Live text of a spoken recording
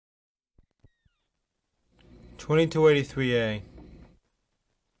2283A.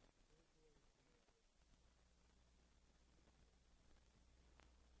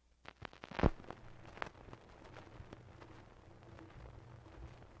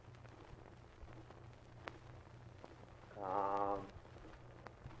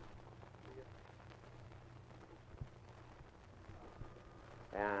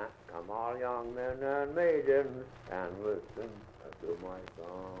 Come all young men and maidens and listen to my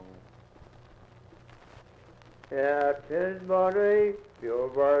song. It is but a few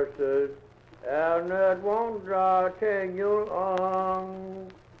verses and it won't take you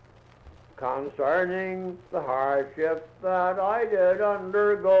long, concerning the hardships that I did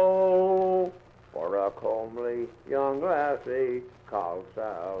undergo for a comely young lassie called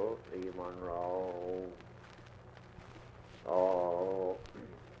Sally Monroe. Oh,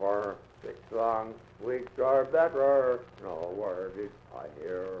 for 6 long weeks or better, no word did I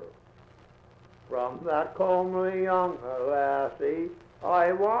hear from that comely young lassie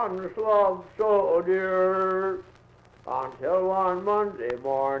I once loved so dear, until one Monday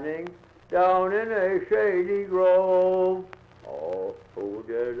morning down in a shady grove, oh, who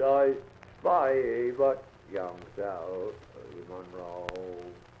did I spy but young Sally Monroe?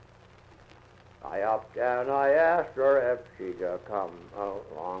 I upped and I asked her if she'd come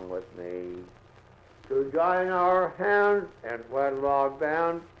along with me to join our hands in wedlock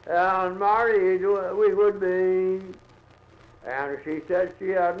band, and married we would be. And she said she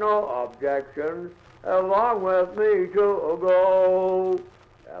had no objections along with me to go,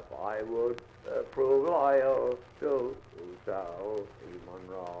 if I would prove loyal to Sally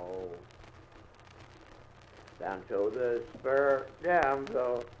Monroe. Then to this fair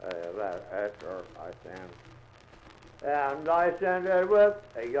damsel a letter I sent, and I sent it with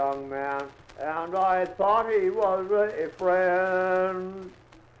a young man, and I thought he was a friend,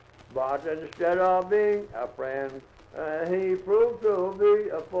 but instead of being a friend, he proved to be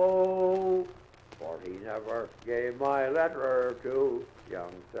a foe, for he never gave my letter to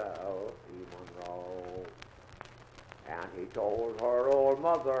young Sally Monroe. And he told her old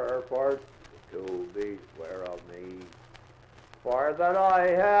mother first to beware of me, for that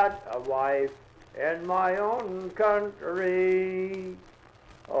I had a wife in my own country.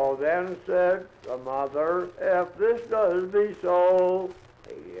 Oh, then said the mother, if this does be so,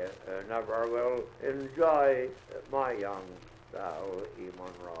 he never will enjoy my young Sally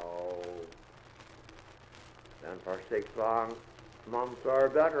Monroe. Then for 6 long months or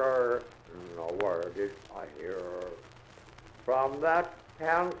better, no word did I hear from that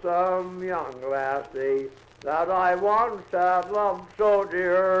handsome young lassie that I once had loved so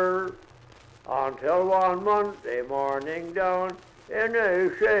dear, until one Monday morning down in a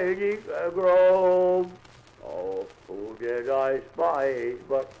shady grove, oh, who did I spy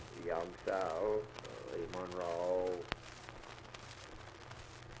but young Sally Monroe?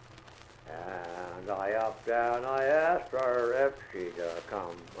 And I upped and I asked her if she'd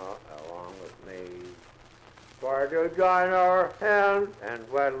come along with me, for to join our hands and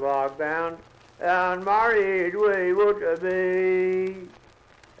wedlock band, and married we would be.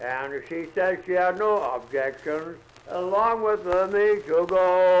 And she said she had no objections along with me to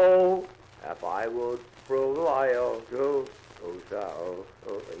go, if I would prove loyal to Sally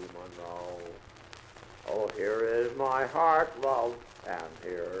Monroe. Oh, here is my heart, love, and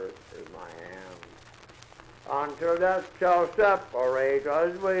here is my hand. Until death shall separate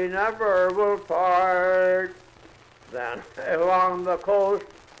us, we never will part. Then along the coast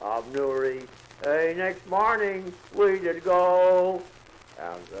of Newry, next morning we did go,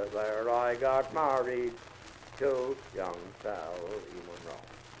 and there I got married to young Sally Monroe.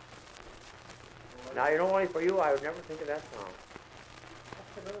 Now, you know, only for you, I would never think of that song.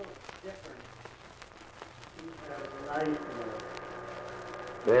 That's a little different. These are nice.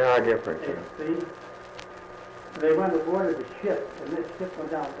 They are different. See, they went aboard the ship, and this ship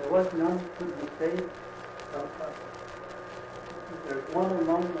went down. There was none couldn't be saved. There's one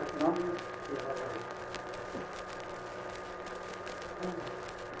among the numbers.